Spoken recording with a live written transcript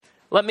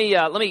Let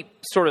me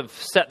sort of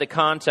set the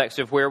context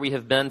of where we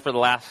have been for the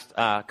last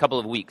couple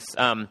of weeks.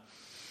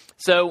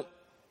 So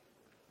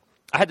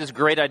I had this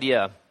great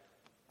idea.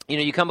 You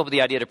know, you come up with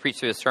the idea to preach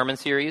through a sermon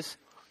series,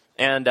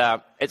 and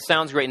it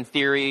sounds great in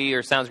theory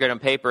or sounds great on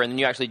paper, and then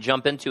you actually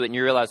jump into it and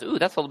you realize, ooh,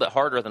 that's a little bit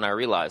harder than I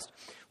realized.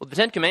 Well, the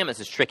Ten Commandments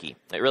is tricky.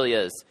 It really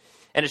is.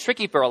 And it's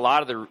tricky for a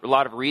lot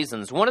of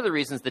reasons. One of the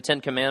reasons the Ten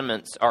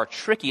Commandments are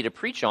tricky to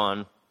preach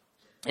on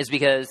is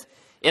because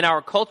in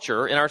our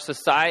culture, in our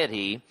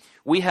society,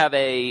 we have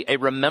a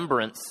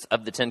remembrance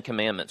of the Ten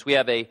Commandments. We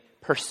have a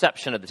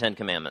perception of the Ten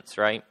Commandments,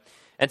 right?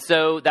 And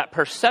so that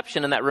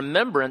perception and that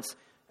remembrance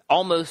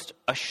almost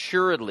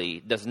assuredly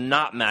does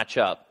not match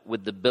up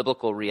with the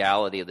biblical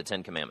reality of the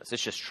Ten Commandments.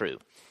 It's just true.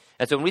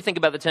 And so when we think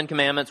about the Ten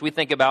Commandments, we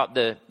think about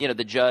the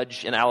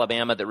judge in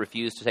Alabama that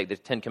refused to take the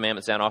Ten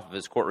Commandments down off of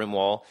his courtroom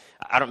wall.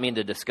 I don't mean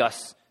to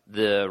discuss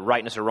the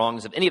rightness or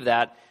wrongness of any of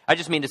that. I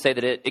just mean to say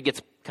that it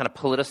gets kind of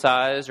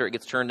politicized or it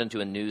gets turned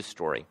into a news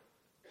story.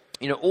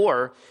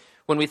 Or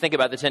when we think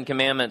about the Ten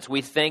Commandments,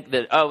 we think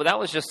that, that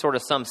was just sort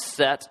of some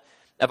set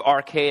of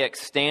archaic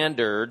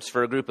standards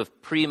for a group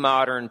of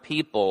pre-modern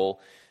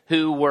people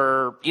who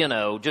were,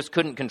 just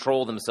couldn't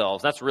control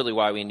themselves. That's really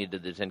why we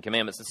needed the Ten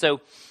Commandments. And so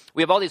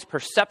we have all these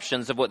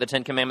perceptions of what the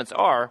Ten Commandments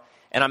are.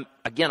 And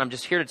I'm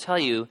just here to tell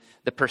you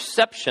the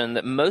perception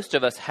that most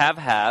of us have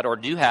had or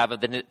do have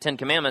of the Ten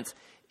Commandments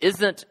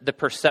isn't the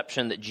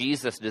perception that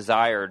Jesus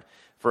desired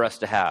for us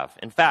to have.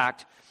 In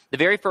fact, the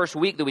very first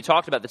week that we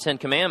talked about the Ten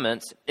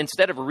Commandments,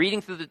 instead of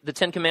reading through the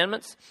Ten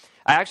Commandments,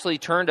 I actually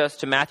turned us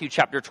to Matthew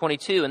chapter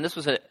 22. And this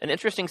was an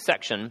interesting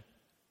section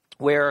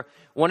where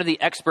one of the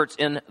experts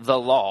in the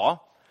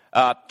law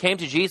came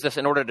to Jesus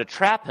in order to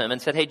trap him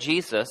and said, hey,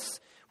 Jesus,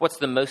 what's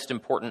the most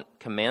important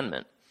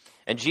commandment?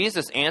 And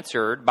Jesus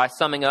answered by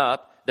summing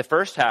up the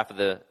first half of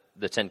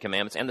the Ten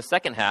Commandments and the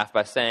second half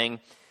by saying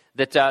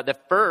that the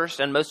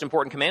first and most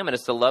important commandment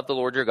is to love the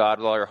Lord your God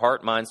with all your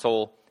heart, mind,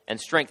 soul, and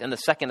strength. And the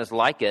second is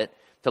like it,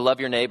 to love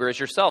your neighbor as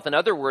yourself. In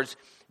other words,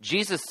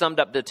 Jesus summed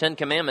up the Ten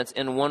Commandments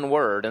in one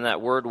word, and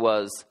that word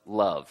was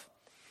love.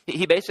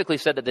 He basically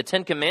said that the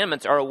Ten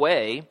Commandments are a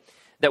way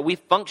that we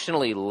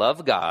functionally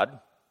love God,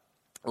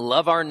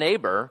 love our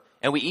neighbor,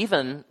 and we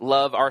even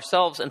love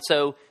ourselves. And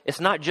so it's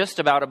not just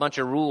about a bunch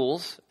of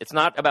rules. It's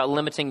not about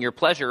limiting your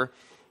pleasure.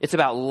 It's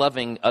about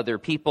loving other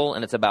people,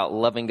 and it's about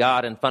loving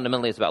God, and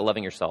fundamentally it's about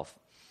loving yourself.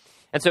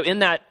 And so in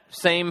that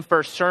same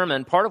first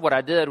sermon, part of what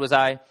I did was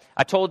I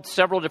told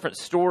several different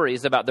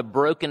stories about the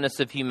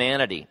brokenness of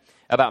humanity,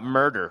 about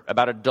murder,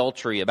 about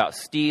adultery, about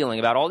stealing,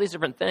 about all these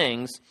different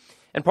things.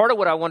 And part of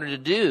what I wanted to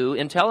do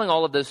in telling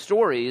all of those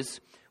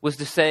stories was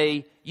to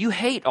say, you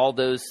hate all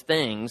those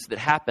things that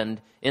happened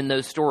in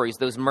those stories,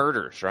 those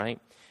murders, right?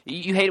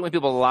 You hate it when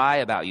people lie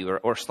about you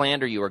or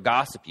slander you or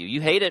gossip you. You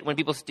hate it when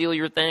people steal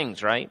your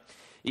things, right?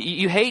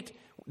 You hate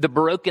the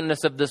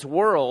brokenness of this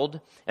world.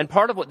 And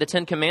part of what the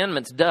Ten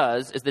Commandments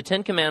does is the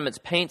Ten Commandments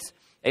paints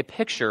a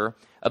picture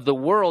of the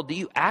world that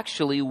you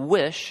actually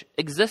wish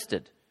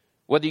existed.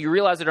 Whether you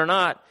realize it or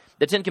not,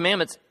 the Ten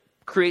Commandments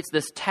creates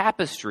this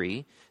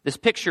tapestry, this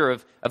picture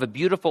of a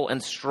beautiful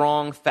and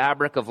strong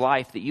fabric of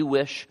life that you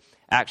wish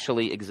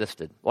actually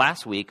existed.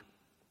 Last week,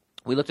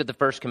 we looked at the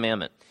first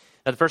commandment.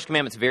 Now, the first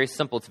commandment is very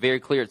simple. It's very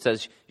clear. It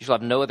says, you shall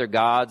have no other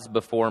gods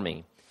before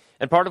me.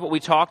 And part of what we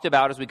talked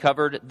about as we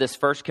covered this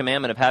first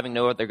commandment of having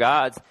no other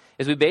gods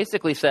is we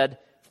basically said,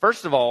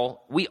 first of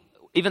all,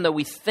 even though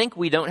we think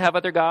we don't have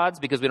other gods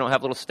because we don't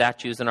have little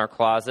statues in our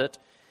closet,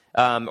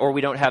 or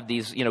we don't have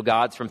these,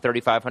 gods from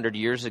 3,500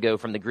 years ago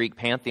from the Greek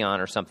pantheon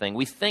or something,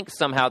 we think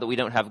somehow that we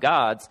don't have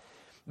gods.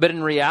 But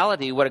in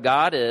reality, what a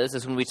god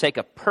is when we take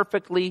a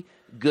perfectly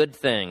good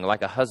thing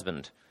like a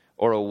husband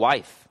or a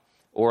wife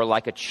or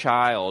like a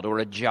child or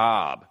a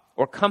job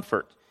or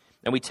comfort,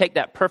 and we take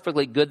that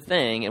perfectly good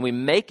thing and we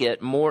make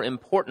it more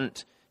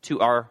important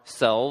to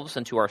ourselves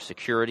and to our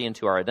security and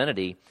to our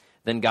identity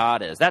than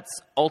God is.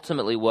 That's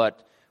ultimately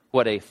what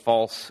a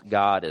false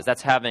God is.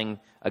 That's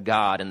having a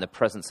God in the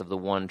presence of the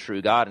one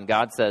true God. And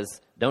God says,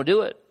 don't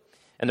do it.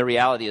 And the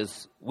reality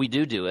is we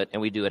do it,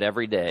 and we do it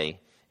every day,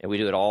 and we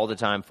do it all the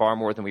time, far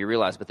more than we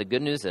realize. But the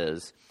good news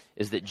is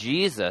that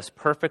Jesus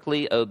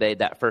perfectly obeyed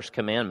that first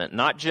commandment,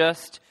 not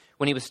just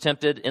when he was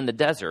tempted in the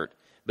desert,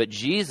 but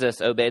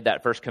Jesus obeyed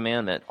that first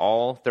commandment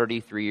all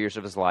 33 years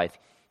of his life.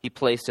 He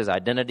placed his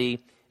identity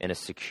and his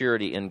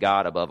security in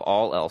God above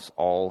all else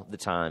all the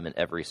time in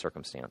every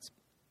circumstance.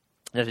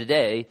 Now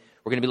today,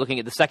 we're going to be looking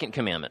at the second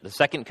commandment. The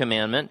second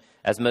commandment,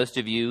 as most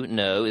of you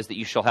know, is that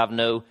you shall have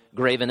no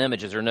graven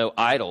images or no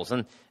idols.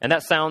 And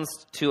that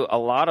sounds to a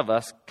lot of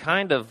us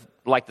kind of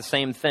like the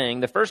same thing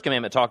the first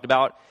commandment talked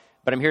about,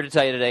 but I'm here to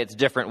tell you today it's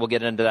different. We'll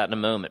get into that in a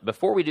moment.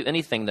 Before we do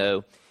anything,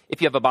 though,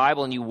 if you have a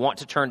Bible and you want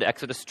to turn to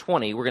Exodus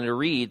 20, we're going to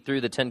read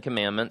through the Ten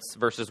Commandments,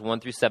 verses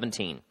 1 through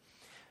 17.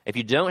 If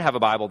you don't have a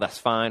Bible, that's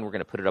fine. We're going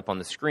to put it up on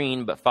the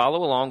screen, but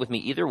follow along with me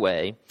either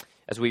way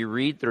as we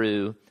read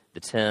through the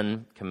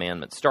Ten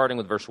Commandments, starting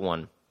with verse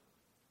 1.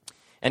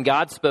 And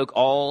God spoke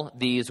all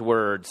these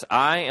words,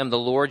 I am the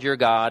Lord your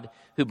God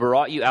who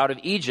brought you out of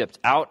Egypt,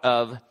 out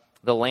of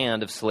the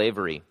land of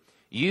slavery.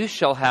 You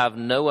shall have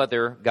no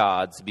other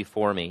gods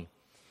before me.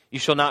 You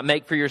shall not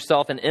make for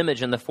yourself an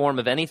image in the form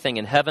of anything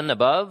in heaven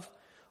above,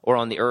 or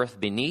on the earth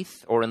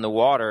beneath, or in the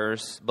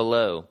waters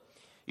below.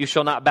 You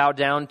shall not bow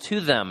down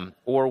to them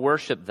or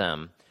worship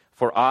them.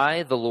 For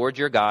I, the Lord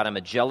your God, am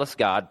a jealous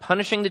God,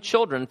 punishing the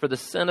children for the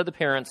sin of the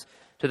parents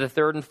to the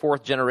third and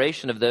fourth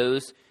generation of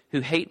those who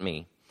hate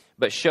me,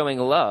 but showing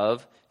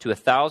love to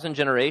 1,000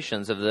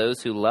 generations of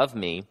those who love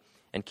me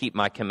and keep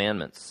my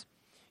commandments.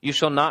 You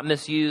shall not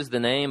misuse the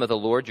name of the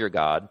Lord your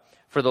God,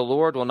 for the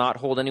Lord will not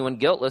hold anyone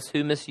guiltless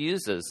who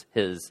misuses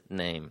his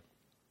name.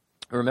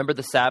 Remember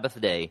the Sabbath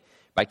day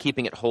by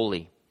keeping it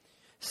holy.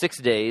 6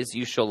 days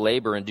you shall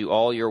labor and do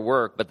all your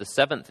work, but the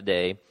seventh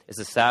day is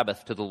a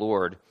Sabbath to the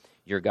Lord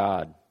your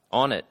God.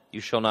 On it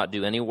you shall not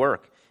do any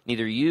work,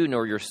 neither you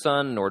nor your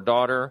son nor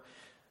daughter,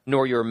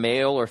 nor your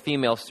male or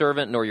female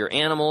servant, nor your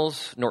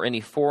animals, nor any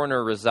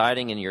foreigner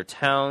residing in your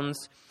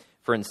towns.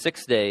 For in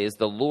 6 days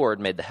the Lord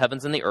made the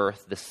heavens and the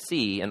earth, the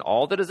sea, and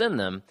all that is in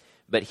them,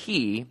 but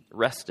he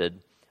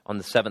rested on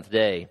the seventh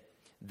day.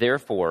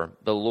 Therefore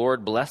the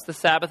Lord blessed the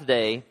Sabbath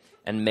day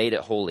and made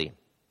it holy.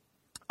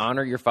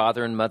 Honor your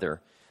father and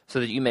mother, so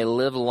that you may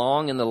live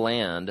long in the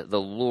land the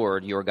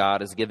Lord your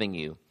God is giving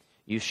you.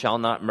 You shall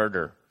not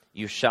murder.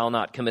 You shall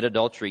not commit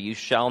adultery. You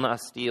shall not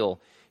steal.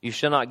 You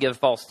shall not give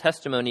false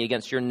testimony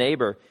against your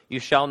neighbor. You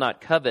shall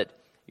not covet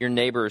your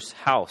neighbor's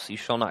house. You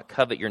shall not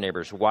covet your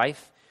neighbor's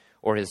wife,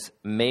 or his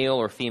male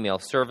or female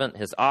servant,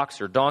 his ox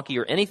or donkey,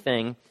 or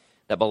anything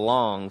that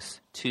belongs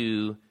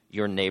to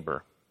your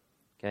neighbor.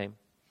 Okay?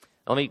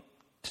 Let me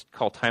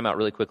call time out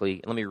really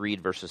quickly. Let me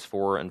read verses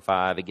 4 and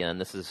 5 again.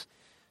 This is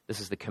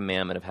the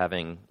commandment of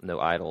having no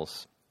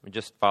idols.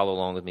 Just follow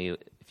along with me,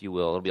 if you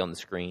will. It'll be on the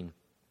screen.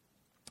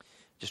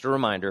 Just a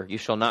reminder, you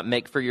shall not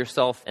make for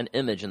yourself an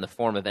image in the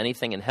form of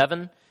anything in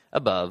heaven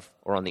above,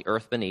 or on the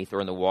earth beneath, or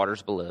in the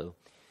waters below.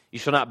 You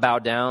shall not bow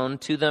down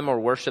to them or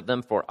worship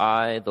them, for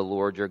I, the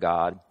Lord your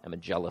God, am a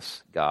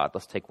jealous God.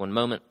 Let's take one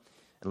moment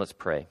and let's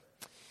pray.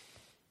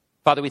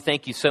 Father, we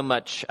thank you so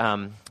much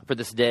for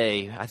this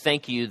day. I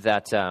thank you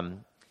that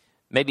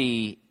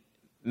maybe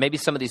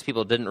some of these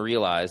people didn't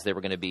realize they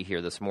were going to be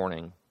here this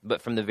morning,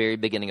 but from the very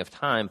beginning of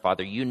time,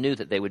 Father, you knew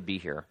that they would be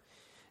here.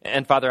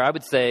 And Father, I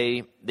would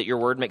say that your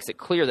word makes it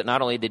clear that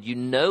not only did you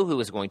know who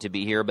was going to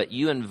be here, but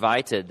you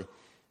invited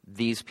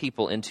these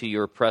people into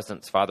your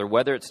presence, Father,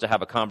 whether it's to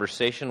have a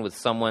conversation with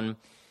someone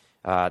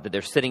that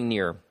they're sitting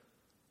near,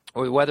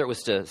 or whether it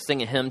was to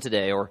sing a hymn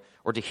today, or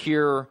to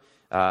hear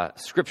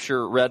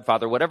Scripture read,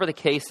 Father, whatever the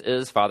case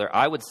is, Father,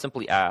 I would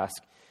simply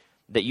ask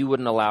that you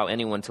wouldn't allow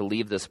anyone to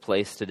leave this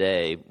place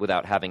today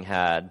without having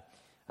had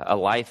a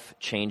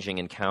life-changing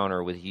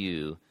encounter with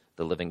you,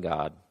 the living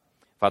God.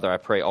 Father, I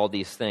pray all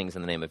these things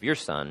in the name of your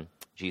Son,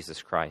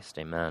 Jesus Christ.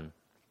 Amen.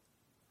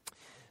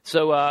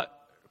 So,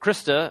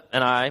 Krista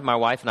and I, my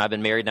wife and I, have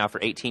been married now for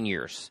 18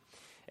 years.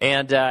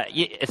 And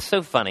it's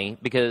so funny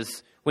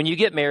because when you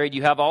get married,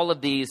 you have all of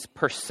these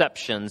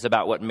perceptions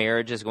about what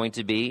marriage is going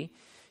to be.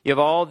 You have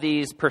all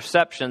these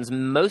perceptions,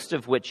 most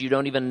of which you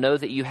don't even know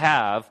that you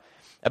have,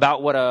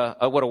 about what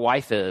a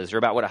wife is or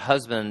about what a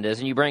husband is.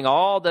 And you bring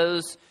all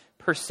those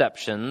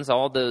perceptions,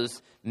 all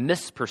those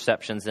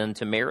misperceptions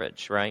into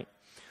marriage, right?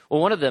 Well,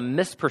 one of the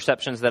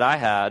misperceptions that I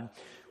had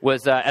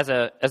was as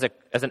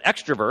an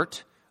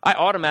extrovert, I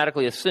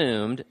automatically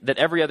assumed that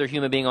every other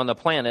human being on the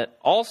planet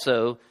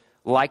also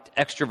liked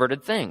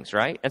extroverted things,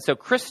 right? And so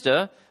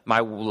Krista, my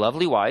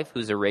lovely wife,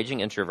 who's a raging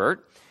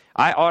introvert,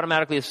 I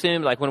automatically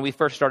assumed, like when we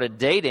first started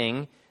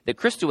dating, that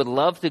Krista would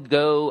love to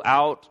go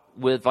out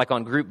with, like,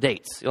 on group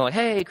dates. You know, like,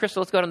 hey, Krista,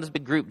 let's go out on this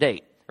big group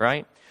date,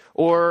 right?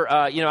 Or,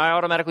 I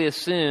automatically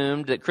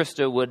assumed that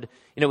Krista would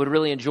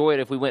really enjoy it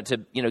if we went to,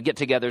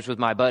 get-togethers with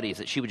my buddies,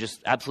 that she would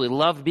just absolutely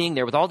love being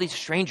there with all these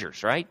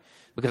strangers, right?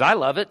 Because I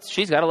love it.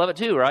 She's got to love it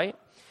too, right?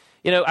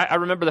 I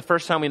remember the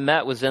first time we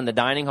met was in the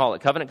dining hall at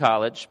Covenant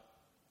College,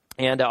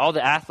 and all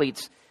the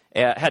athletes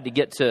had to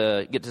get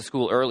to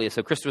school early.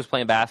 So Krista was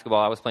playing basketball,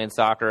 I was playing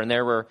soccer, and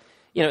there were,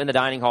 in the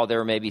dining hall, there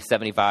were maybe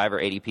 75 or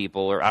 80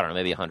 people, or I don't know,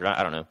 maybe 100,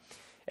 I don't know.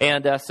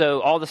 And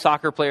so all the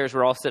soccer players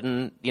were all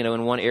sitting,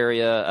 in one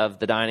area of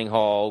the dining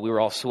hall. We were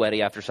all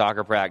sweaty after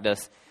soccer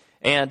practice.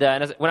 And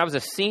when I was a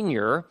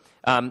senior,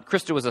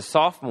 Krista was a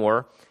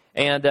sophomore,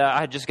 and I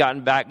had just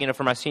gotten back,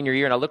 for my senior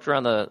year, and I looked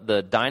around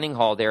the dining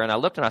hall there, and I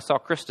looked and I saw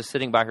Krista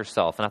sitting by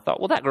herself, and I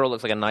thought, well, that girl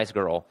looks like a nice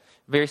girl,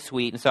 very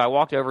sweet. And so I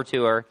walked over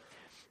to her,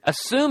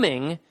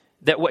 assuming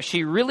that what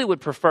she really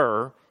would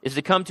prefer is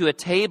to come to a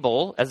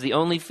table as the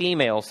only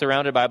female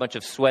surrounded by a bunch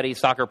of sweaty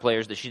soccer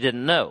players that she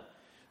didn't know,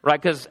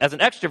 right? Because as an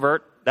extrovert,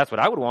 that's what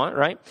I would want,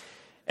 right?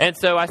 And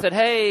so I said,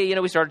 hey,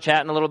 we started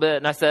chatting a little bit,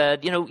 and I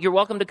said, you're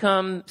welcome to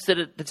come sit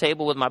at the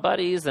table with my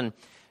buddies, and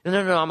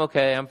no, I'm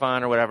okay, I'm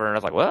fine, or whatever. And I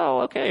was like,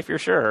 well, okay, if you're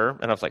sure.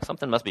 And I was like,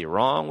 something must be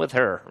wrong with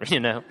her,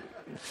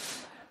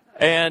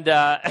 And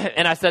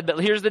I said, but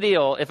here's the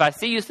deal. If I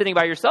see you sitting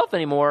by yourself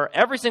anymore,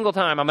 every single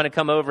time I'm going to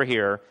come over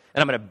here,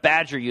 and I'm going to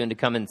badger you into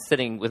coming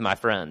sitting with my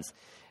friends.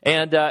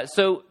 And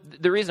so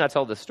the reason I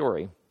tell this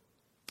story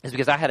is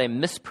because I had a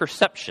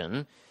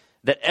misperception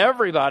that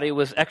everybody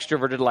was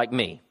extroverted like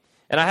me.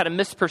 And I had a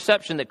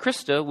misperception that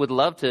Krista would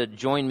love to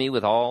join me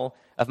with all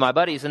of my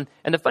buddies. And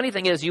the funny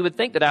thing is, you would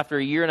think that after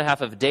a year and a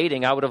half of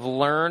dating, I would have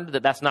learned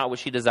that that's not what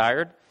she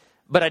desired,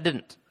 but I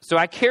didn't. So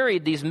I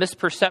carried these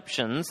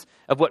misperceptions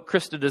of what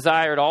Krista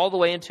desired all the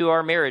way into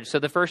our marriage. So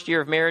the first year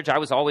of marriage, I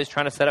was always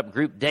trying to set up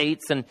group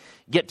dates and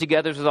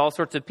get-togethers with all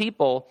sorts of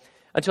people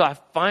until I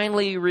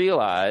finally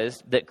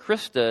realized that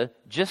Krista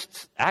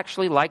just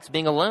actually likes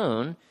being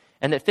alone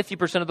and that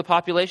 50% of the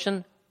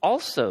population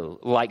also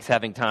likes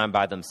having time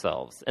by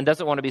themselves and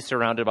doesn't want to be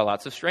surrounded by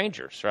lots of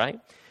strangers, right?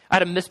 I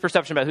had a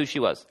misperception about who she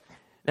was.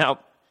 Now,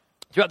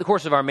 throughout the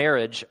course of our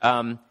marriage,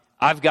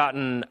 I've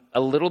gotten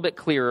a little bit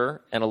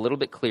clearer and a little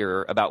bit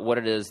clearer about what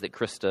it is that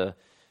Krista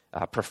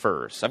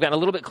prefers. I've gotten a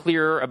little bit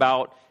clearer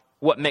about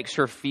what makes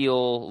her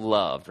feel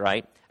loved,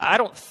 right? I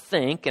don't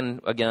think,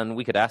 and again,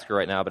 we could ask her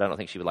right now, but I don't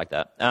think she would like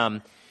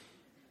that.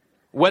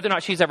 Whether or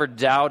not she's ever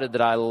doubted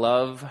that I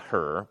love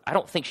her, I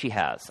don't think she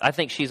has. I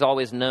think she's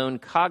always known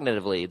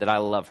cognitively that I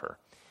love her.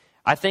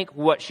 I think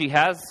what she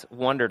has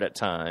wondered at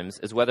times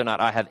is whether or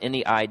not I have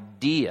any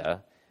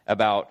idea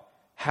about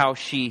how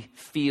she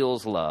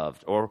feels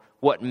loved or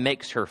what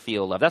makes her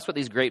feel loved. That's what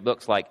these great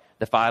books like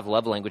The 5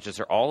 Love Languages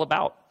are all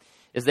about,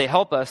 is they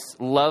help us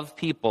love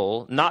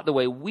people not the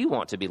way we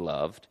want to be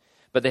loved,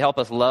 but they help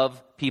us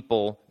love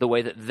people the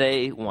way that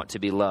they want to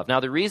be loved. Now,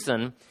 the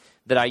reason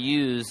that I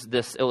use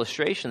this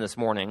illustration this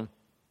morning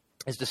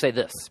is to say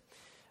this.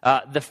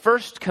 The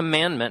first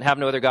commandment, have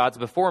no other gods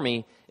before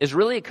me, is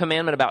really a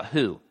commandment about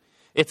who.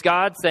 It's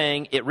God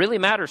saying, it really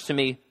matters to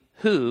me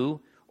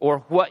who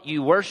or what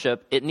you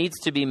worship. It needs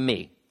to be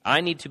me.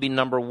 I need to be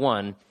number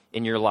one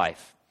in your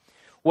life.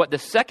 What the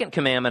second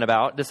commandment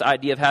about, this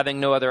idea of having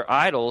no other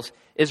idols,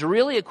 is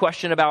really a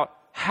question about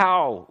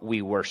how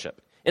we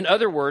worship. In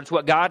other words,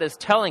 what God is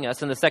telling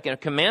us in the second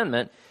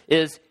commandment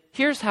is,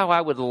 here's how I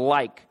would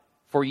like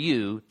for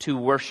you to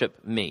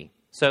worship me.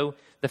 So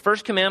the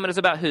first commandment is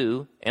about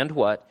who and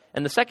what,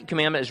 and the second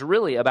commandment is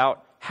really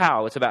about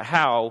how. It's about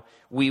how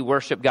we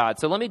worship God.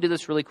 So let me do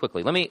this really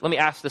quickly. Let me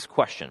ask this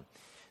question.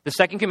 The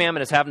second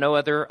commandment is have no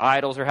other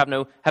idols or have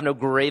no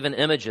graven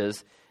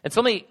images. And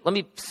so let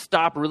me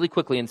stop really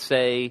quickly and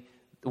say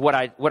what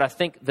I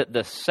think that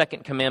the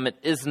second commandment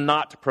is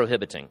not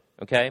prohibiting,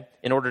 okay,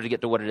 in order to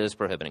get to what it is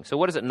prohibiting. So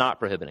what is it not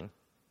prohibiting?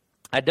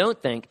 I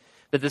don't think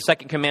that the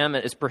second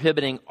commandment is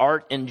prohibiting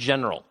art in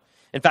general.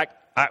 In fact,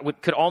 I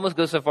could almost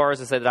go so far as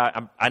to say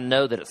that I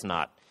know that it's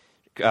not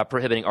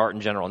prohibiting art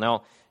in general.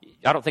 Now,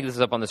 I don't think this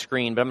is up on the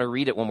screen, but I'm going to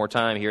read it one more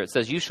time here. It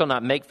says, you shall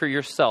not make for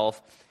yourself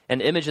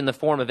an image in the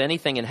form of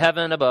anything in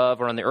heaven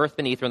above or on the earth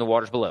beneath or in the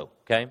waters below,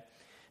 okay?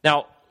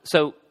 Now,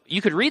 so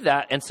you could read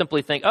that and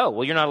simply think, oh,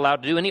 well, you're not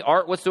allowed to do any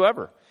art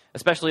whatsoever,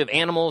 especially of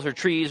animals or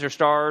trees or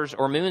stars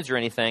or moons or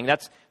anything.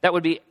 That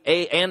would be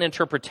an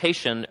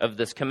interpretation of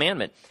this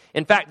commandment.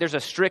 In fact, there's a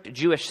strict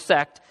Jewish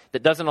sect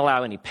that doesn't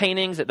allow any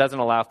paintings, it doesn't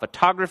allow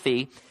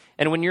photography.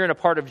 And when you're in a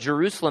part of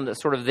Jerusalem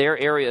that's sort of their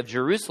area of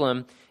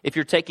Jerusalem, if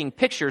you're taking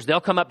pictures,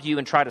 they'll come up to you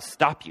and try to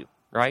stop you,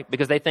 right?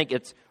 Because they think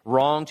it's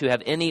wrong to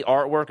have any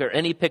artwork or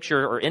any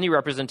picture or any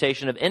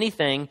representation of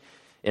anything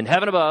in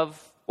heaven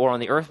above or on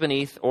the earth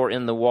beneath or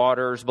in the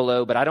waters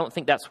below. But I don't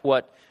think that's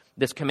what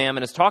this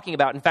commandment is talking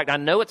about. In fact, I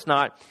know it's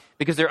not,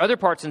 because there are other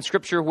parts in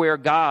Scripture where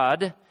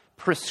God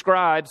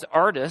prescribes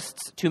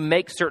artists to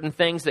make certain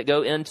things that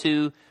go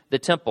into the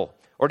temple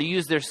or to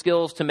use their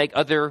skills to make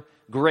other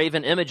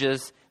graven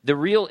images. The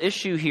real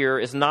issue here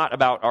is not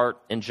about art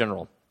in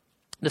general.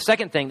 The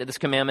second thing that this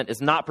commandment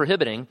is not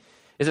prohibiting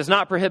is it's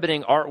not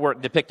prohibiting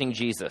artwork depicting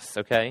Jesus,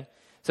 okay?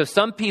 So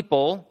some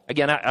people,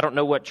 again, I don't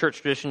know what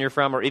church tradition you're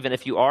from or even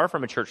if you are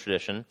from a church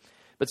tradition,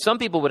 but some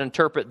people would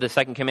interpret the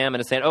second commandment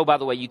as saying, oh, by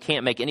the way, you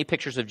can't make any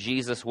pictures of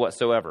Jesus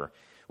whatsoever,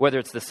 whether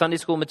it's the Sunday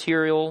school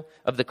material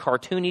of the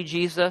cartoony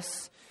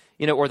Jesus,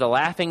 or the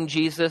laughing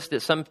Jesus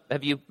that some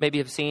of you maybe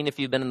have seen if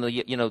you've been in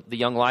the, the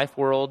Young Life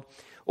world,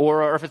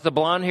 or if it's the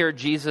blonde-haired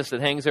Jesus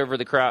that hangs over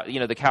the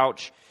the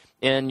couch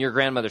in your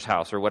grandmother's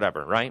house or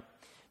whatever, right?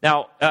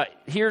 Now,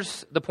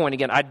 here's the point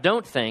again. I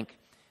don't think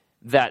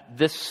that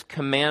this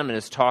commandment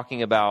is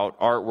talking about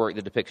artwork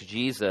that depicts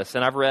Jesus,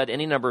 and I've read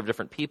any number of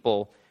different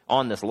people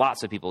on this,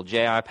 lots of people,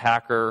 J.I.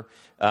 Packer,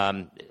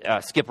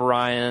 Skip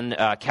Ryan,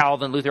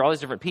 Calvin, Luther, all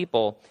these different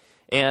people.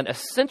 And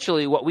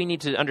essentially what we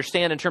need to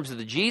understand in terms of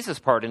the Jesus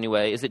part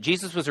anyway is that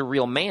Jesus was a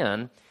real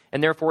man,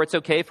 and therefore it's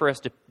okay for us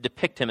to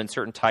depict him in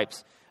certain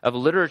types of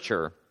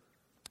literature.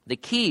 The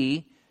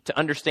key to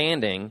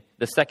understanding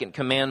the second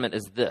commandment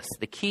is this.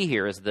 The key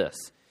here is this,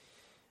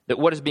 that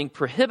what is being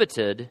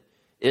prohibited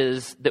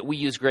is that we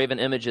use graven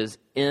images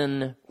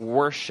in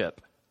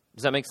worship.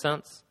 Does that make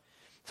sense?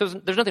 So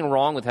there's nothing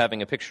wrong with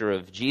having a picture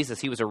of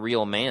Jesus. He was a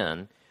real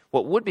man.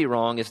 What would be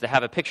wrong is to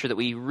have a picture that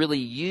we really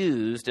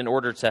used in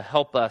order to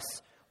help us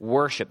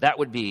worship. That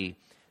would be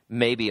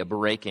maybe a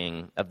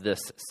breaking of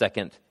this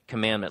second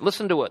commandment.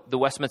 Listen to what the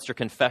Westminster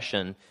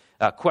Confession,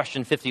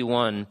 question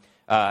 51,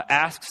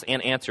 asks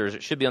and answers.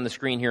 It should be on the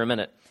screen here in a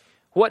minute.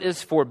 What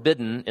is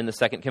forbidden in the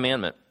second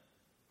commandment?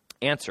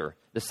 Answer.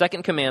 The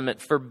second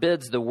commandment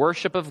forbids the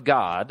worship of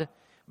God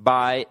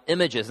by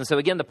images. And so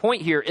again, the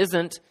point here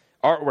isn't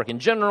artwork in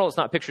general. It's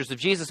not pictures of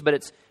Jesus, but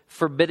it's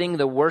forbidding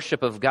the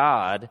worship of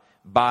God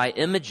by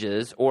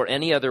images or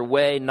any other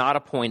way not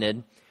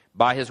appointed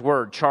by his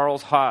word.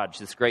 Charles Hodge,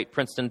 this great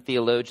Princeton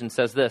theologian,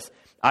 says this: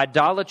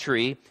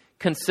 idolatry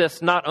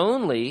consists not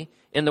only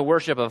in the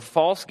worship of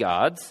false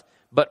gods,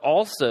 but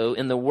also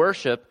in the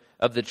worship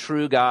of the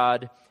true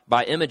God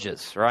by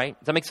images, right?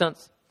 Does that make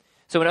sense?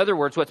 So in other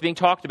words, what's being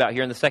talked about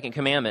here in the second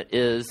commandment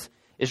is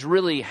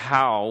really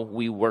how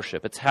we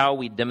worship. It's how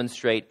we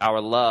demonstrate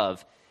our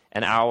love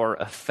and our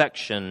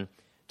affection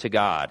to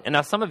God. And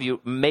now some of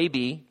you may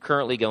be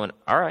currently going,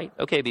 all right,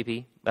 okay,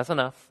 BP, that's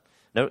enough.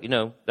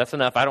 No, that's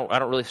enough. I don't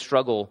really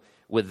struggle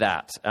with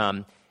that.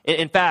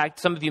 In fact,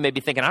 some of you may be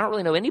thinking, I don't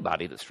really know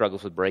anybody that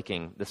struggles with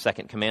breaking the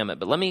second commandment.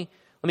 But let me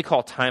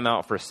call time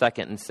out for a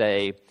second and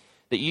say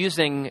that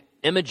using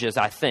images,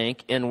 I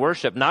think, in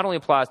worship not only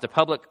applies to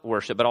public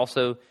worship, but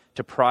also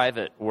to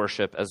private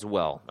worship as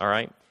well, all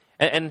right?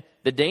 And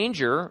the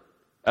danger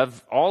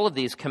of all of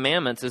these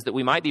commandments is that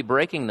we might be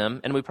breaking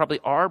them, and we probably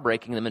are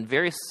breaking them in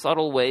very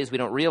subtle ways we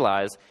don't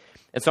realize.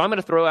 And so I'm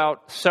going to throw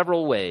out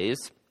several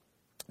ways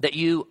that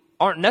you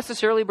aren't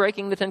necessarily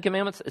breaking the Ten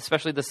Commandments,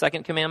 especially the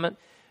second commandment,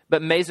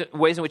 but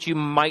ways in which you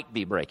might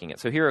be breaking it.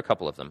 So here are a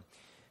couple of them.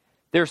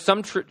 There are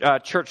some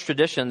church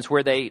traditions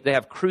where they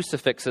have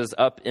crucifixes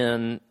up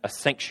in a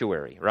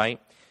sanctuary, right?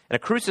 And a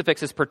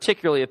crucifix is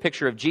particularly a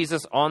picture of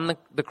Jesus on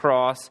the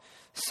cross,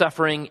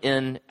 suffering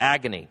in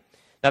agony.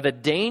 Now, the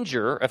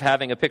danger of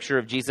having a picture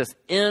of Jesus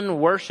in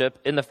worship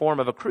in the form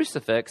of a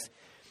crucifix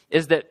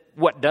is that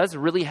what does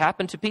really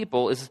happen to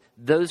people is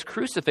those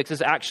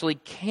crucifixes actually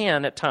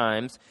can, at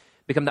times,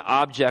 become the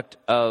object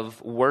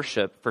of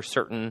worship for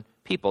certain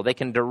people. They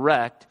can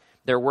direct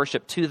their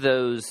worship to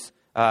those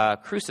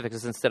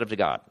crucifixes instead of to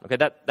God. Okay,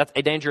 that's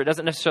a danger. It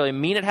doesn't necessarily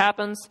mean it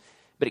happens,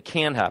 but it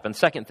can happen.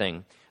 Second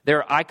thing, there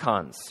are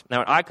icons.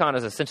 Now, an icon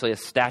is essentially a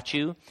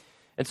statue.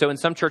 And so in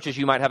some churches,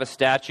 you might have a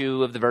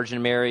statue of the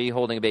Virgin Mary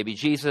holding a baby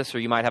Jesus, or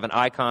you might have an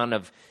icon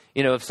of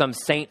some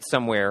saint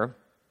somewhere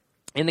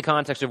in the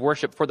context of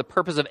worship for the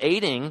purpose of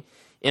aiding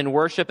in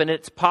worship. And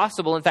it's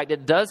possible, in fact,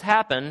 it does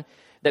happen,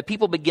 that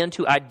people begin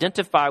to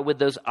identify with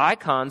those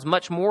icons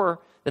much more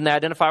than they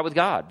identify with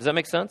God. Does that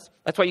make sense?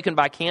 That's why you can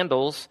buy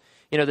candles,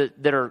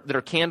 that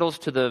are candles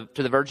to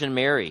the Virgin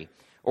Mary,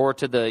 or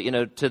to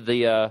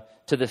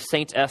the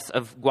Saintess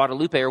of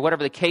Guadalupe, or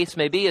whatever the case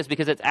may be, is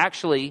because it's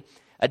actually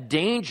a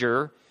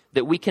danger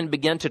that we can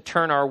begin to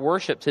turn our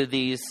worship to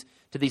these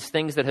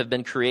things that have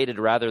been created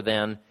rather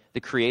than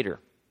the Creator.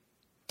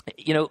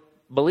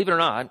 Believe it or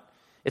not,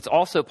 it's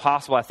also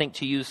possible, I think,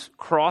 to use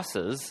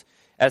crosses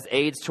as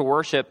aids to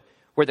worship,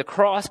 where the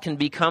cross can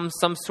become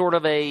some sort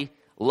of a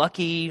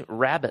lucky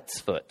rabbit's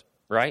foot,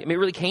 right? I mean, it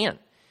really can.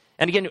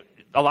 And again,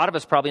 a lot of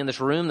us probably in this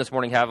room this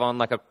morning have on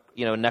like a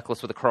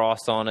necklace with a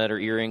cross on it, or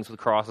earrings with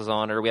crosses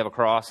on it, or we have a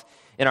cross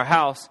in our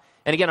house.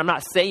 And again, I'm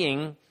not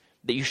saying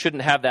that you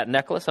shouldn't have that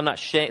necklace. I'm not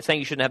saying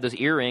you shouldn't have those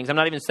earrings. I'm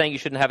not even saying you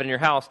shouldn't have it in your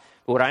house.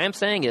 But what I am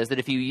saying is that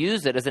if you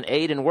use it as an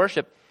aid in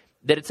worship,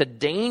 that it's a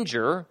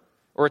danger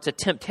or it's a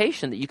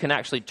temptation that you can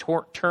actually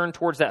turn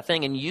towards that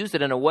thing and use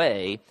it in a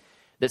way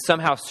that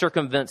somehow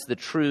circumvents the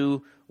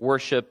true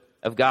worship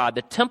of God.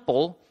 The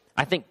temple,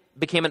 I think,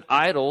 became an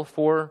idol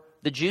for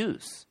the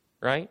Jews,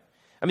 right?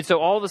 I mean, so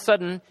all of a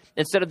sudden,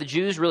 instead of the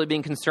Jews really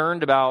being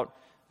concerned about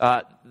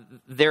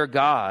their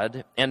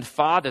God and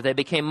Father, they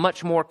became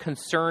much more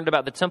concerned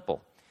about the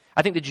temple.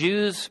 I think the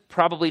Jews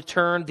probably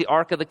turned the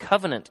Ark of the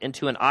Covenant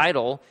into an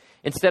idol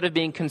instead of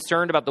being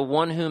concerned about the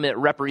one whom it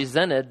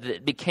represented.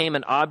 That became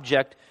an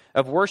object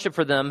of worship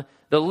for them.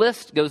 The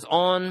list goes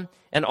on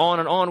and on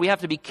and on. We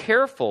have to be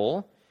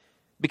careful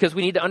because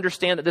we need to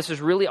understand that this is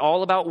really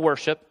all about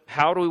worship.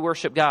 How do we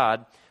worship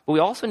God? But we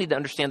also need to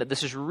understand that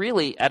this is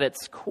really, at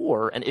its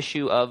core, an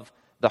issue of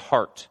the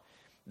heart.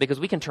 Because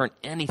we can turn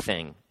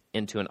anything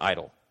into an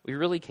idol. We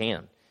really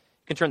can.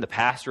 You can turn the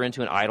pastor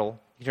into an idol.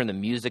 You can turn the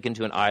music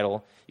into an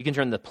idol. You can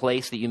turn the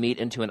place that you meet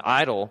into an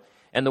idol.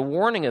 And the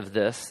warning of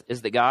this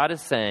is that God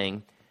is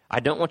saying, I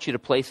don't want you to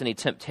place any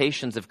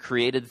temptations of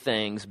created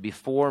things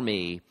before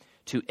me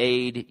to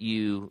aid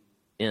you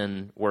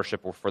in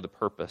worship or for the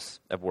purpose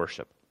of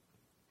worship.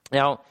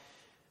 Now,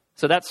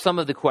 so that's some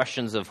of the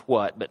questions of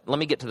what, but let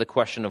me get to the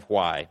question of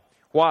why.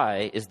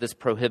 Why is this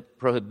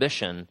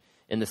prohibition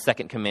in the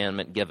second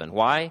commandment given?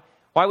 Why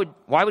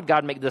would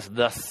God make this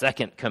the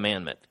second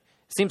commandment?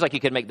 It seems like you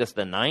could make this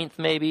the 9th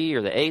maybe,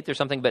 or the 8th or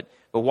something, but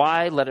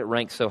why let it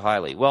rank so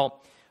highly?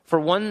 Well, for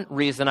one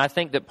reason, I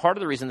think that part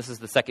of the reason this is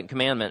the second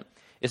commandment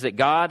is that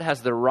God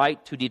has the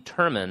right to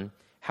determine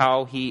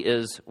how he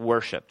is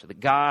worshipped. That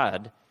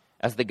God,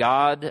 as the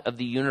God of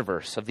the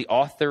universe, of the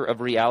author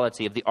of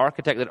reality, of the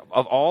architect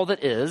of all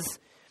that is,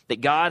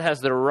 that God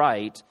has the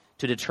right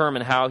to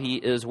determine how he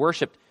is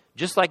worshipped.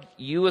 Just like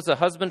you as a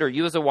husband or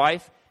you as a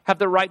wife have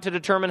the right to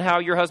determine how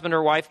your husband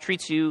or wife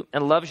treats you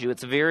and loves you.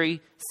 It's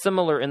very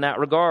similar in that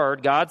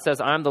regard. God says,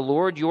 I'm the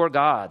Lord your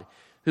God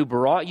who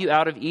brought you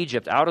out of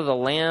Egypt, out of the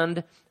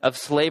land of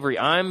slavery.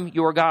 I'm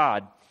your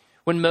God.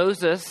 When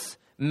Moses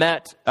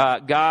met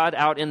God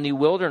out in the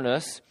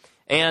wilderness,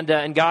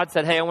 and God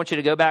said, hey, I want you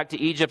to go back to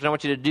Egypt and I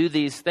want you to do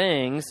these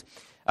things,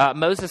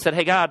 Moses said,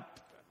 hey, God,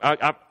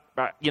 I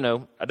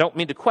don't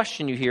mean to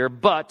question you here,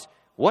 but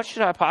what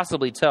should I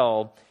possibly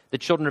tell the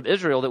children of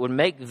Israel that would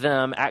make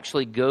them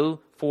actually go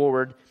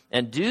forward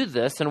and do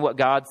this? And what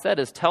God said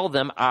is, tell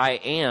them, I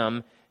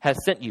am has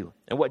sent you.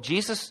 And what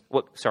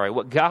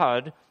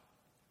God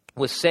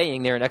was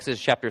saying there in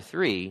Exodus chapter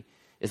 3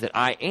 is that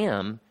I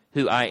am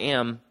who I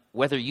am,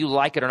 whether you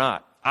like it or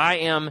not. I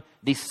am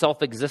the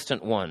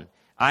self-existent one.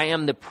 I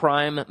am the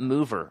prime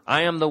mover.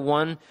 I am the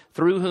one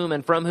through whom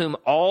and from whom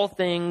all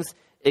things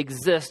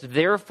exist.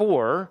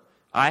 Therefore,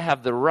 I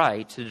have the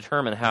right to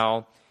determine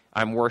how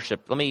I'm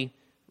worshiped. Let me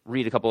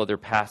read a couple other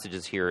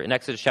passages here. In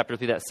Exodus chapter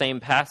 3, that same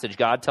passage,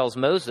 God tells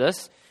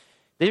Moses,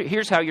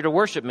 here's how you're to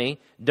worship me.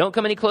 Don't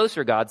come any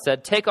closer, God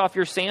said. Take off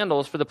your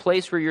sandals, for the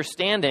place where you're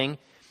standing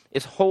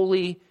is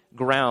holy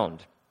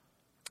ground.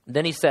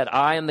 Then he said,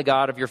 I am the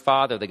God of your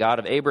father, the God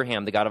of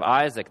Abraham, the God of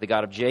Isaac, the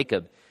God of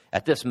Jacob.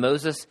 At this,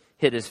 Moses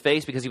hid his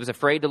face because he was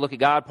afraid to look at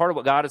God. Part of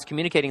what God is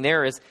communicating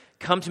there is,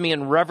 come to me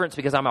in reverence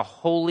because I'm a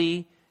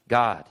holy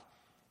God.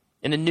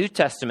 In the New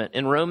Testament,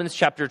 in Romans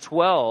chapter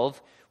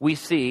 12, we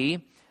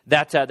see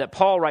that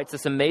Paul writes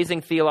this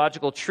amazing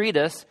theological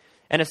treatise.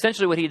 And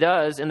essentially what he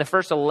does in the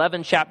first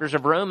 11 chapters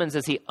of Romans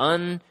is he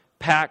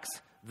unpacks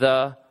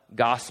the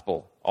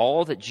gospel.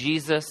 All that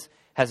Jesus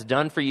has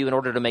done for you in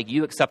order to make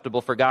you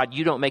acceptable for God.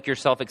 You don't make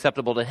yourself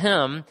acceptable to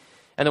him.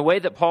 And the way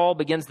that Paul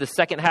begins the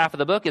second half of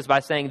the book is by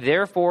saying,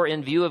 therefore,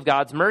 in view of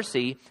God's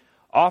mercy,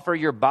 offer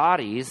your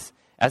bodies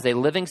as a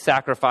living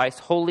sacrifice,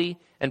 holy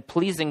and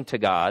pleasing to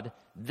God.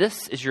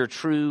 This is your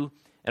true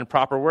and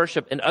proper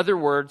worship. In other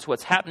words,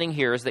 what's happening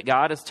here is that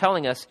God is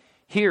telling us,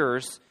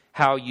 here's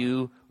how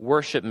you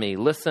worship me.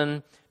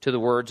 Listen to the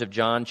words of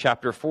John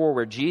chapter 4,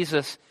 where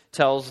Jesus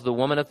tells the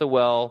woman at the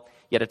well,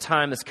 yet a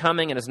time is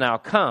coming and has now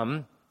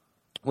come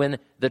when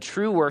the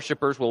true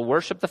worshipers will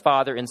worship the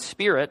Father in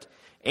spirit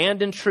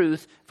and in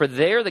truth, for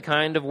they're the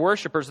kind of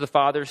worshipers the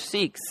Father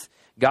seeks.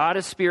 God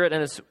is spirit,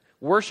 and his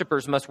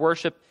worshipers must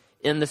worship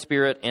in the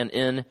spirit and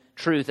in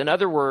truth. In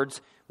other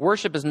words,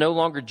 worship is no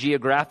longer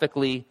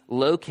geographically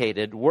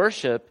located.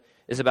 Worship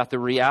is about the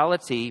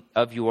reality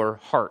of your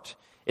heart.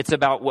 It's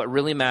about what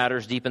really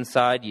matters deep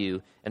inside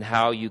you and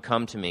how you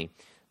come to me.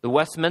 The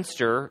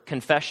Westminster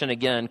Confession,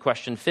 again,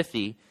 question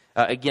 50,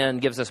 again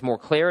gives us more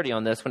clarity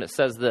on this when it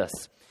says this.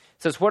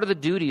 It says, what are the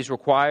duties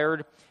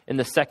required in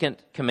the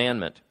second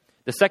commandment?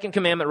 The second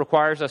commandment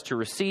requires us to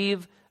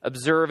receive,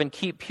 observe, and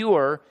keep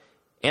pure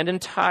and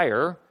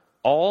entire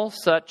all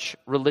such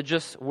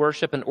religious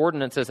worship and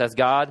ordinances as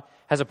God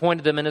has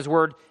appointed them in his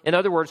word. In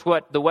other words,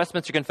 what the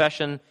Westminster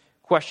Confession,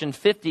 question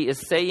 50,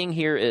 is saying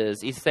here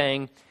is, he's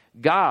saying,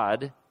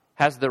 God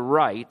has the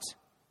right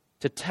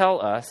to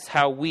tell us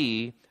how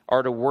we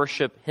are to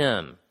worship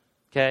him.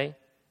 Okay?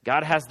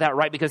 God has that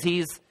right because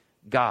he's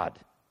God.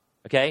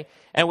 Okay?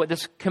 And what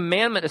this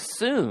commandment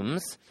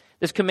assumes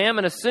that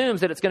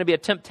it's going to be a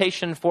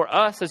temptation for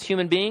us as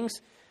human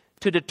beings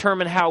to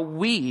determine how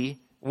we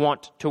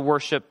want to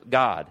worship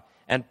God.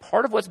 And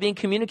part of what's being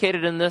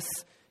communicated in this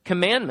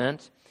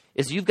commandment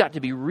is you've got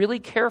to be really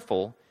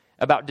careful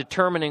about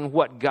determining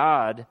what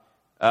God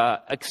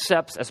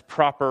accepts as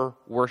proper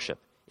worship.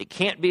 It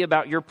can't be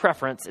about your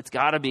preference. It's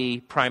got to be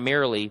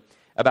primarily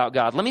about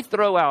God. Let me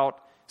throw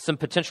out some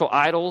potential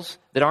idols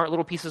that aren't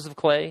little pieces of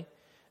clay,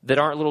 that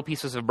aren't little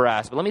pieces of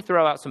brass. But let me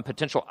throw out some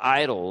potential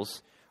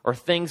idols or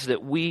things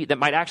that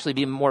might actually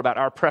be more about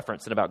our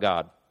preference than about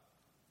God.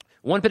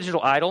 One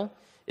potential idol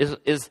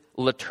is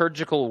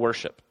liturgical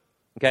worship.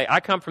 Okay, I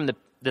come from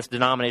this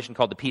denomination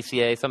called the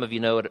PCA. Some of you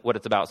know what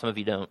it's about, some of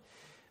you don't.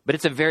 But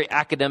it's a very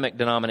academic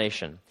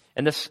denomination.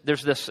 And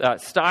there's this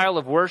style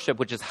of worship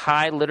which is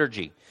high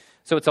liturgy.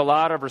 So it's a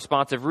lot of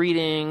responsive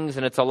readings,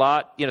 and it's a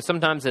lot,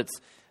 sometimes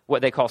it's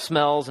what they call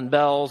smells and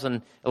bells,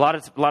 and a lot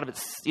of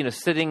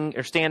it's, sitting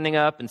or standing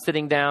up and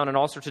sitting down and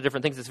all sorts of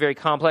different things. It's very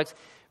complex. It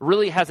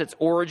really has its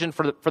origin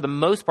for the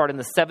most part in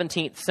the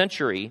 17th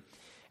century.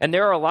 And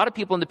there are a lot of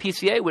people in the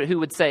PCA who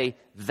would say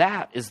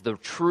that is the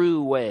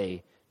true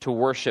way to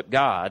worship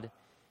God.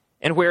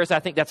 And whereas I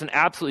think that's an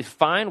absolutely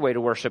fine way to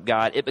worship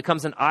God, it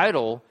becomes an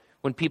idol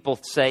when people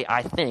say,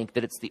 I think,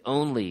 that it's the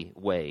only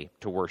way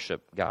to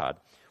worship God.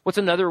 What's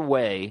another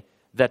way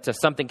that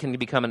something can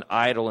become an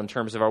idol in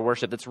terms of our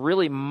worship that's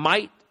really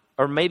might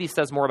or maybe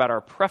says more about our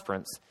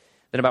preference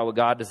than about what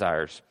God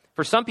desires?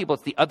 For some people,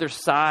 it's the other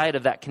side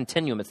of that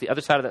continuum. It's the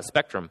other side of that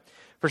spectrum.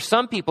 For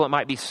some people, it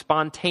might be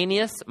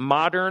spontaneous,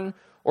 modern,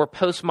 or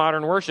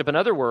postmodern worship. In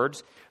other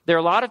words, there are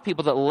a lot of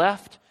people that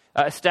left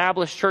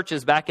established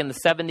churches back in the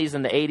 70s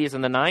and the 80s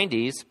and the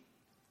 90s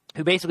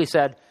who basically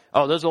said,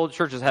 oh, those old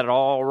churches had it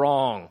all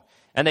wrong.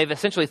 And they've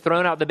essentially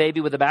thrown out the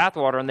baby with the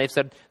bathwater, and they've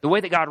said the way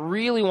that God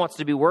really wants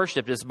to be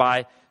worshipped is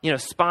by,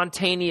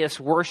 spontaneous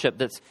worship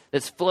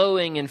that's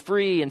flowing and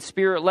free and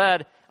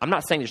spirit-led. I'm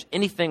not saying there's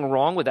anything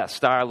wrong with that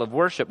style of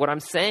worship. What I'm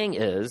saying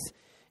is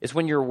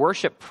when your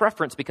worship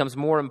preference becomes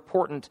more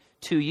important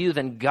to you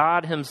than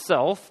God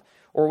himself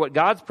or what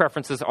God's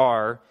preferences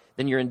are,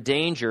 then you're in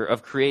danger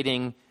of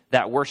creating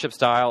that worship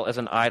style as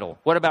an idol?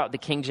 What about the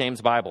King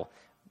James Bible?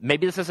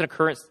 Maybe this isn't a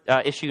current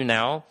issue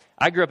now.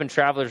 I grew up in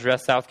Travelers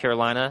Rest, South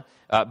Carolina,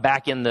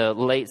 back in the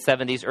late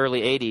 70s,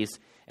 early 80s.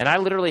 And I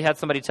literally had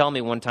somebody tell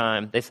me one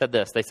time, they said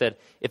this. They said,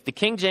 if the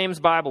King James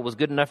Bible was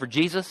good enough for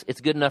Jesus,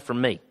 it's good enough for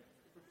me.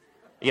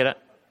 You get it?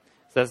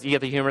 So you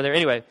get the humor there?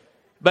 Anyway,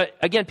 but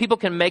again, people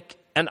can make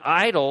an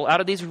idol out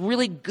of these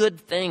really good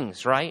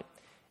things, right?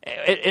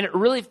 And it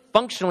really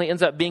functionally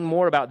ends up being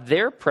more about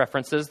their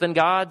preferences than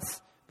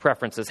God's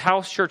preferences.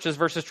 House churches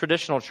versus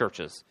traditional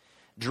churches.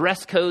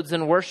 Dress codes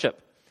in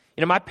worship.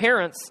 You know, my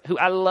parents, who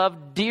I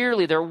love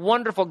dearly, they're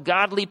wonderful,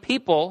 godly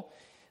people.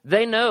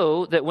 They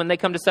know that when they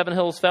come to Seven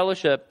Hills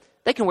Fellowship,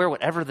 they can wear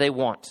whatever they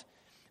want.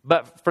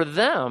 But for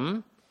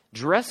them,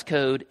 dress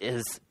code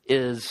is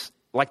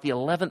like the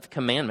 11th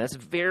commandment.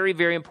 It's very,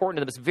 very important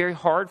to them. It's very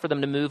hard for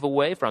them to move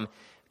away from.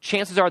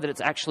 Chances are that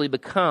it's actually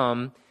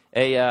become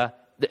a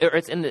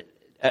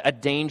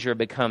danger of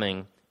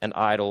becoming an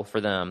idol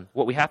for them.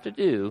 What we have to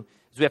do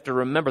is we have to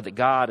remember that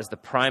God is the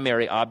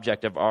primary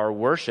object of our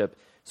worship,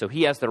 so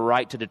he has the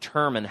right to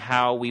determine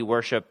how we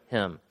worship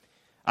him.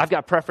 I've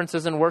got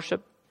preferences in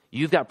worship.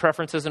 You've got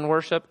preferences in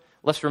worship.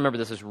 Let's remember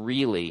this is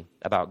really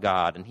about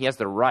God, and he has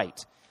the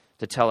right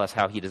to tell us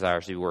how he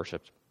desires to be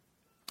worshiped.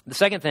 The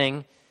second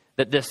thing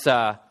that the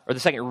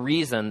second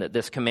reason that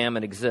this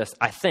commandment exists,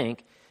 I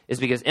think, is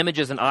because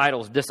images and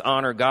idols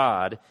dishonor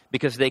God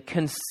because they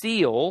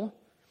conceal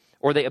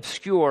or they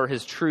obscure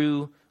his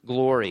true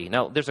glory.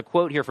 Now, there's a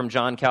quote here from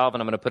John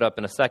Calvin I'm going to put up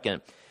in a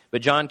second.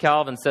 But John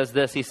Calvin says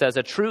this. He says,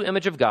 a true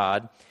image of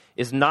God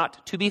is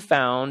not to be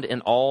found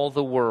in all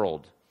the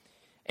world.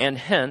 And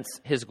hence,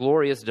 his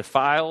glory is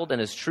defiled and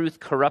his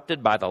truth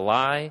corrupted by the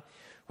lie.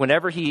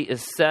 Whenever he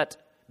is set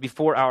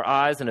before our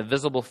eyes in a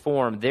visible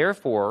form,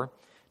 therefore,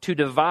 to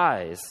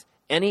devise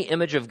any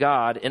image of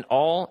God in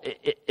all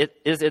it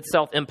is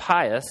itself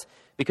impious,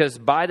 because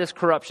by this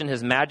corruption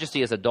his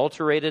majesty is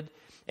adulterated,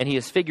 and he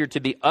is figured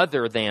to be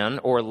other than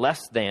or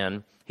less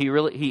than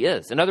he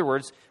is. In other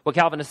words, what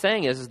Calvin is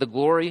saying is the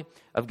glory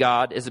of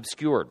God is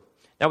obscured.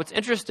 Now, what's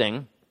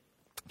interesting,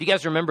 if you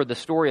guys remember the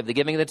story of the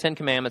giving of the Ten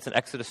Commandments in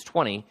Exodus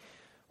 20,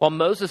 while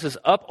Moses is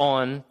up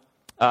on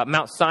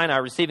Mount Sinai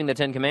receiving the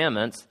Ten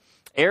Commandments,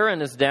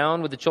 Aaron is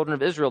down with the children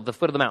of Israel at the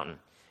foot of the mountain.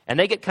 And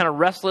they get kind of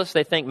restless.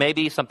 They think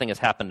maybe something has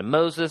happened to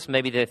Moses.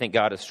 Maybe they think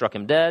God has struck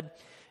him dead.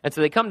 And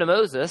so they come to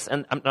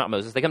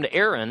they come to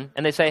Aaron,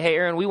 and they say, hey,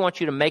 Aaron, we want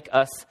you to make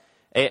us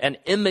an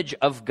image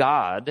of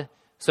God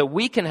so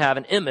we can have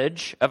an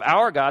image of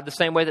our God the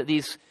same way that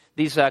these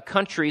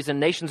countries and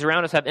nations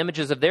around us have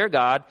images of their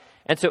God.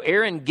 And so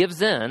Aaron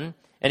gives in,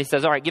 and he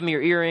says, all right, give me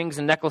your earrings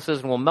and necklaces,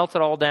 and we'll melt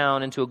it all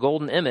down into a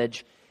golden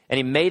image. And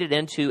he made it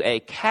into a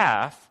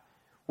calf,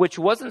 which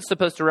wasn't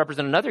supposed to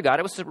represent another God.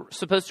 It was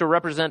supposed to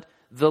represent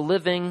the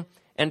living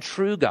and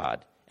true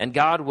God. And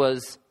God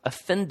was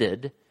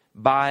offended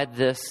by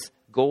this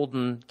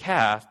golden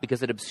calf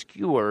because it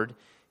obscured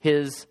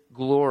his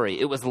glory.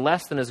 It was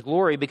less than his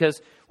glory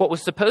because what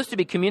was supposed to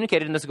be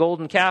communicated in this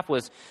golden calf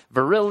was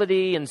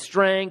virility and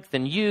strength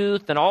and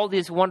youth and all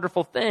these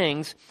wonderful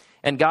things.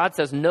 And God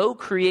says, no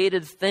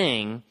created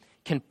thing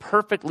can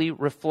perfectly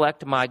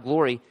reflect my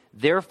glory.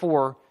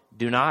 Therefore,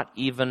 do not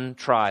even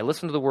try.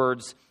 Listen to the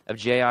words of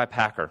J.I.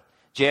 Packer.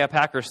 J.I.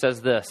 Packer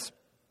says this.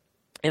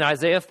 In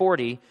Isaiah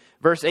 40,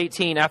 verse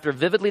 18, after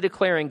vividly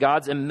declaring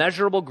God's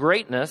immeasurable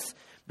greatness,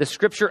 the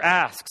scripture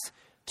asks,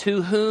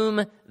 to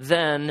whom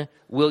then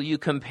will you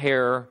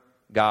compare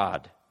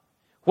God?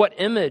 What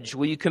image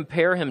will you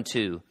compare him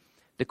to?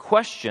 The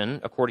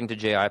question, according to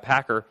J.I.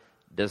 Packer,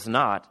 does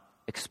not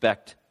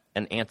expect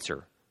an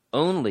answer,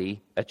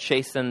 only a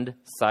chastened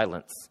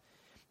silence.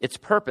 Its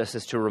purpose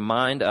is to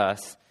remind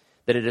us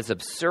that it is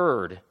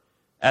absurd,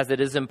 as it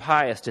is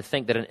impious, to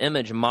think that an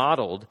image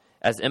modeled,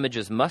 as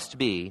images must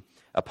be,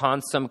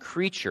 upon some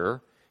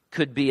creature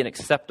could be an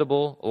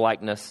acceptable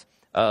likeness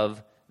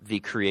of the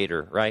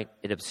Creator, right?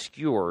 It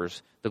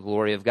obscures the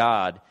glory of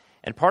God.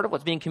 And part of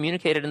what's being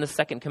communicated in the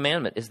second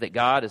commandment is that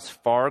God is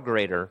far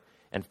greater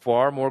and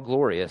far more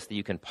glorious than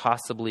you can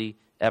possibly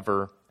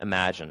ever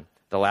imagine.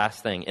 The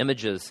last thing,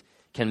 images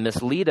can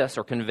mislead us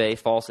or convey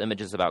false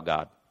images about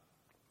God.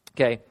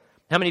 Okay,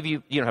 how many of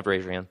you don't have to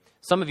raise your hand.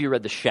 Some of you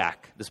read The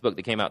Shack, this book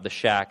that came out, The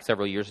Shack,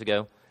 several years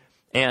ago.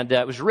 And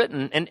it was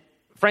written, and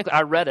frankly,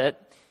 I read it,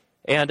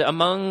 and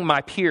among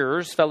my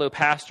peers, fellow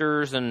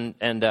pastors and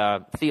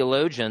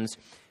theologians,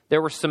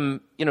 there were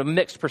some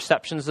mixed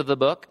perceptions of the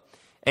book.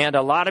 And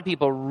a lot of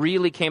people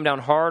really came down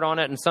hard on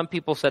it, and some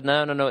people said,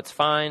 no, it's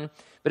fine.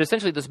 But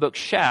essentially this book,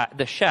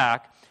 The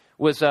Shack,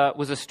 was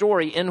a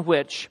story in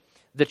which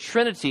the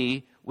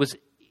Trinity was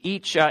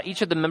each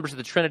of the members of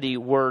the Trinity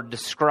were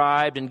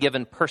described and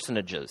given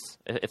personages,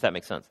 if that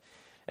makes sense.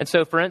 And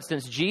so, for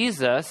instance,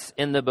 Jesus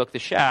in the book The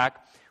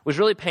Shack was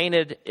really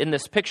painted in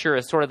this picture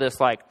as sort of this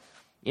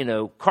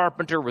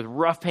carpenter with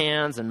rough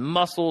hands and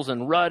muscles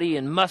and ruddy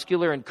and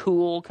muscular and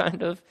cool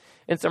kind of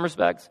in some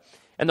respects.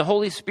 And the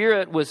Holy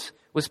Spirit was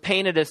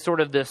painted as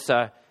sort of this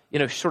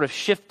sort of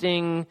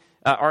shifting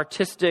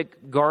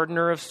artistic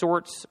gardener of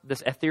sorts,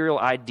 this ethereal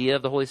idea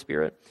of the Holy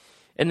Spirit.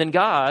 And then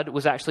God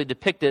was actually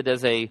depicted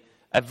as a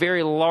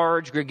very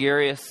large,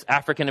 gregarious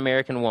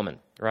African-American woman,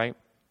 right?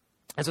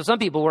 And so some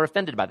people were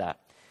offended by that.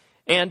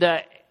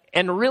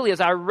 And really, as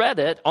I read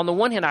it, on the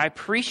one hand, I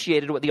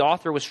appreciated what the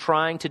author was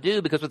trying to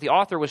do, because what the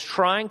author was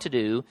trying to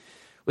do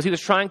was he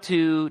was trying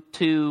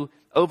to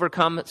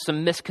overcome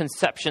some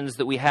misconceptions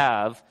that we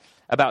have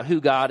about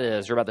who God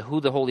is, or about who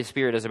the Holy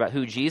Spirit is, about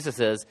who Jesus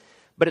is.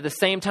 But at the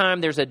same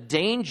time, there's a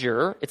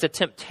danger, it's a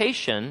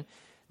temptation,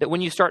 that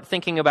when you start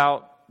thinking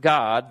about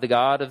God, the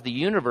God of the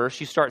universe,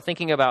 you start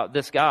thinking about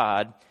this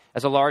God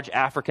as a large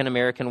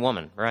African-American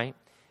woman, right?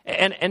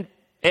 And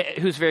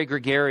who's very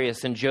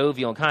gregarious and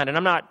jovial and kind.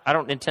 And I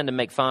don't intend to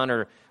make fun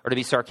or to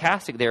be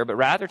sarcastic there, but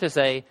rather to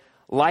say,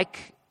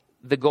 like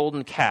the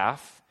golden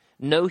calf,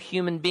 no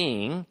human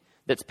being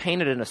that's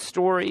painted in a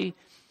story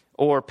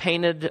or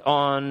painted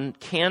on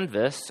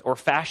canvas or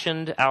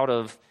fashioned out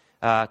of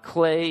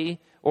clay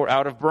or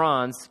out of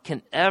bronze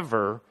can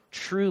ever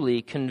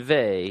truly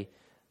convey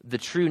the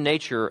true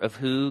nature of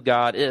who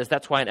God is.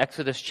 That's why in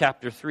Exodus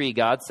chapter 3,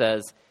 God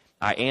says,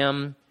 I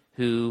am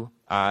who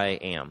I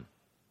am.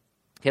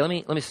 Okay,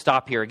 let me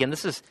stop here. Again,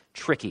 this is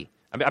tricky.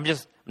 I'm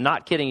just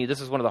not kidding you. This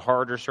is one of the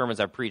harder sermons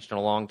I've preached in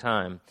a long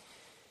time.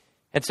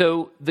 And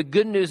so the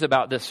good news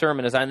about this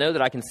sermon is I know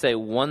that I can say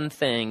one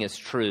thing is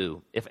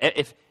true. If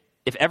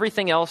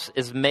everything else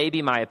is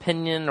maybe my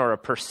opinion or a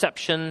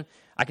perception,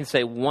 I can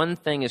say one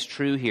thing is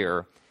true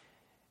here.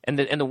 And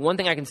the one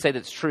thing I can say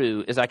that's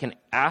true is I can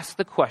ask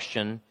the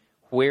question,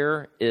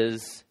 where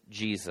is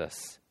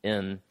Jesus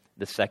in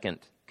the second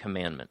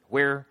commandment?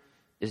 Where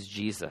is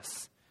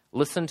Jesus?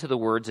 Listen to the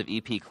words of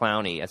E.P.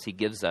 Clowney as he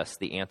gives us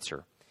the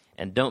answer.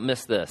 And don't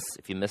miss this.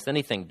 If you missed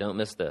anything, don't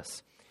miss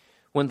this.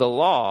 When the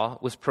law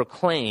was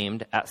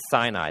proclaimed at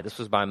Sinai, this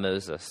was by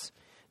Moses,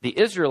 the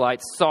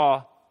Israelites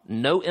saw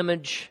no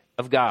image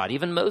of God.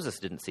 Even Moses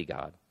didn't see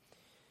God.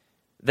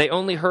 They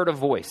only heard a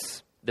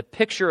voice. The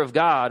picture of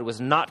God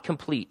was not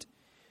complete.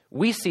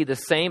 We see the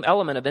same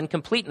element of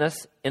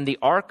incompleteness in the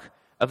Ark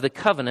of the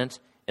Covenant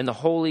in the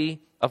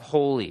Holy of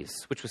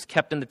Holies, which was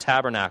kept in the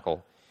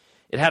tabernacle.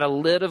 It had a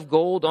lid of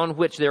gold on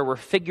which there were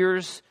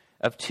figures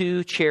of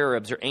two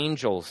cherubs or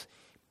angels.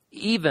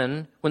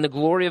 Even when the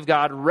glory of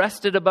God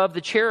rested above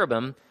the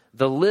cherubim,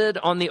 the lid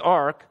on the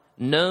ark,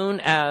 known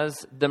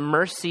as the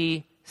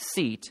mercy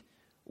seat,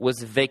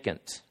 was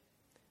vacant.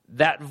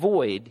 That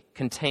void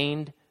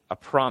contained a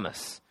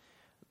promise.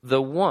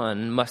 The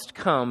one must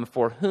come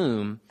for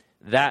whom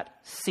that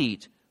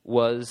seat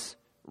was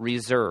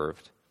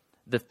reserved.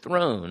 The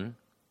throne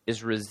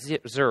is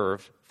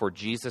reserved for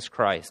Jesus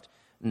Christ.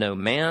 No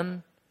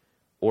man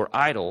or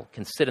idol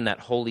can sit in that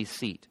holy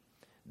seat.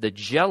 The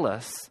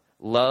jealous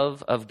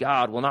love of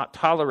God will not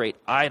tolerate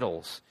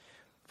idols,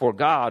 for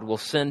God will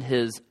send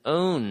his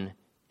own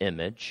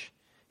image,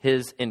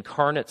 his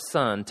incarnate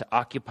Son, to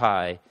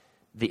occupy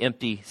the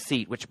empty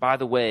seat, which, by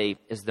the way,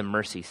 is the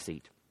mercy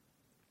seat.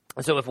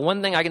 And so if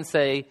one thing I can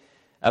say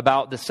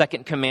about the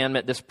second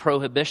commandment, this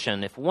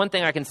prohibition, if one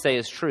thing I can say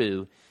is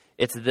true,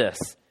 it's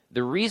this.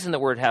 The reason that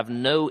we're to have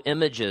no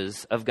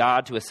images of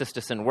God to assist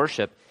us in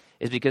worship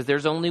is because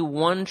there's only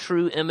one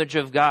true image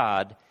of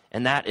God,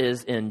 and that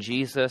is in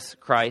Jesus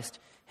Christ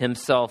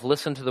himself.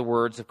 Listen to the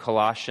words of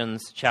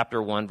Colossians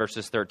chapter 1,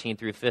 verses 13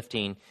 through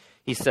 15.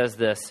 He says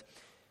this,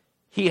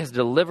 He has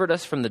delivered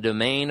us from the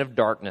domain of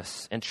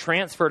darkness and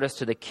transferred us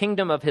to the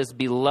kingdom of his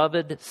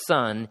beloved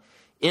Son,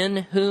 in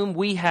whom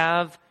we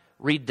have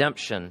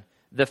redemption,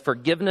 the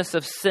forgiveness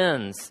of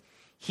sins.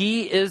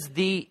 He is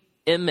the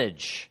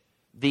image,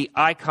 the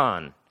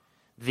icon,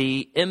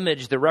 the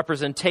image, the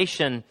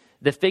representation,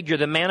 the figure,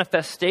 the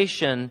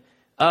manifestation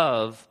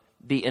of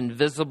the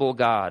invisible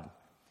God.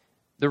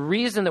 The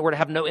reason that we're to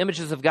have no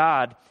images of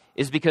God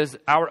is because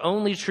our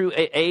only true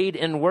aid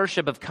in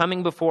worship of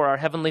coming before our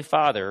Heavenly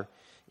Father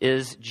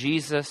is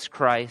Jesus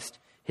Christ,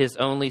 his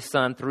only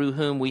Son, through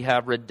whom we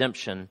have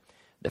redemption,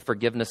 the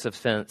forgiveness of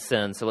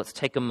sin. So let's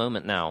take a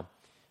moment now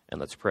and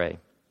let's pray.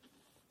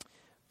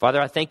 Father,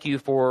 I thank you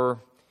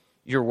for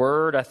your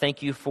word. I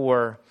thank you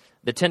for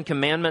the Ten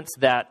Commandments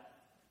that,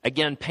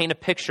 again, paint a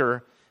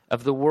picture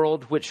of the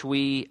world which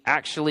we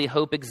actually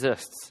hope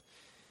exists.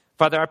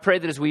 Father, I pray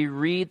that as we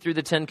read through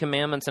the Ten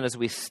Commandments and as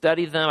we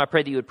study them, I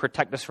pray that you would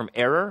protect us from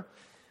error.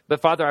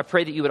 But Father, I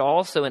pray that you would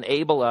also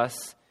enable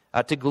us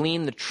to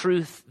glean the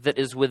truth that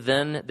is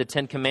within the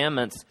Ten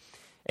Commandments,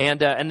 and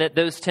that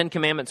those Ten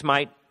Commandments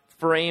might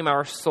frame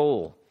our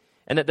soul,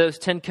 and that those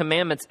 10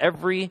 commandments,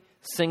 every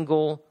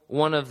single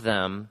one of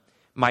them,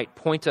 might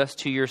point us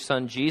to your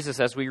Son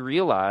Jesus as we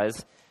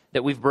realize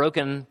that we've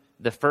broken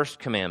the first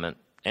commandment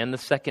and the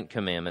second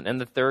commandment and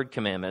the third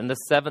commandment and the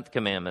seventh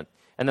commandment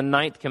and the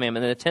ninth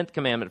commandment and the 10th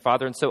commandment,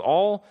 Father. And so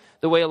all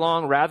the way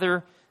along,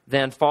 rather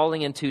than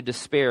falling into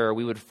despair,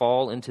 we would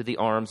fall into the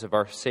arms of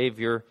our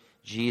Savior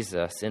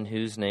Jesus, in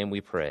whose name we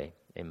pray.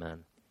 Amen.